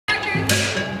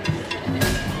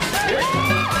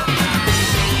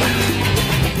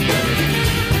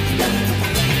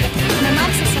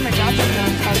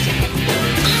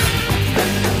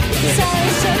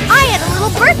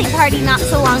party not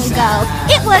so long ago.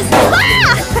 It was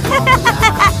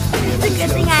It's a good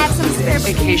thing I have some spare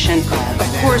vacation. Of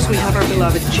course, we have our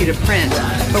beloved cheetah print,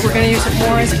 but we're going to use it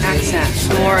more as accent,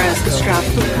 more as the strap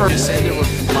of the purse. There were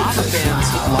lava bands.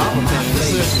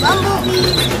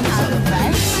 bumblebees.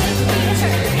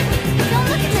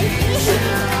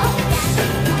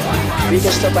 We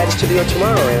can stop by the studio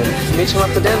tomorrow and meet some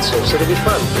of the dancers. It'll be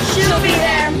fun. She'll be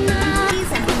there. Bees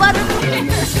and butterflies.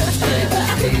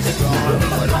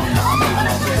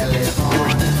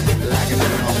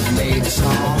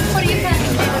 What are you planning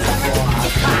to do this summer?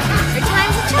 Your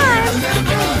time's a charm.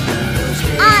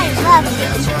 I love you.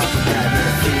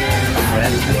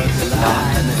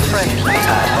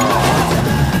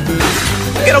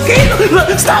 Get okay?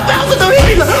 Stop bouncing, don't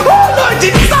hit me! Oh no,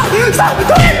 Jesus, stop! Stop!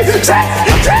 Don't hit me!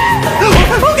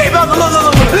 Okay, bounce,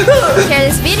 no. Share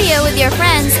this video with your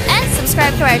friends and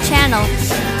subscribe to our channel.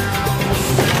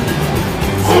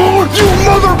 Oh, you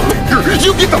mother!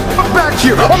 You get the fuck back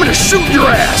here! I'm gonna shoot your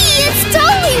ass! It's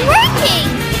totally working!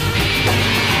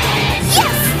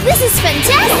 Yes! This is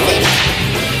fantastic!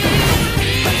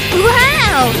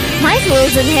 Wow! My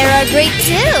clothes and hair are great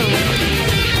too!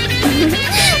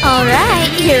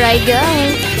 Alright, here I go.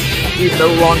 He's no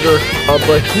longer a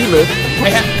behemoth.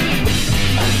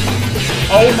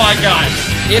 Oh my god,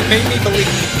 it made me believe.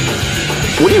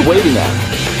 What are you waving at?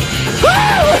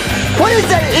 What is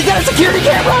that? Is that a security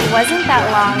camera? It wasn't that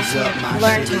long to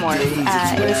learn to morph.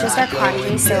 It was just our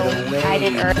kanji, so I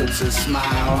did Earth's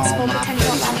full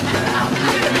potential.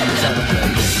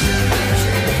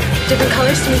 Different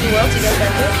colors to make the world. You guys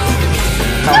like it?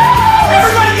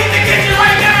 Everybody get in the kitchen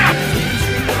right now!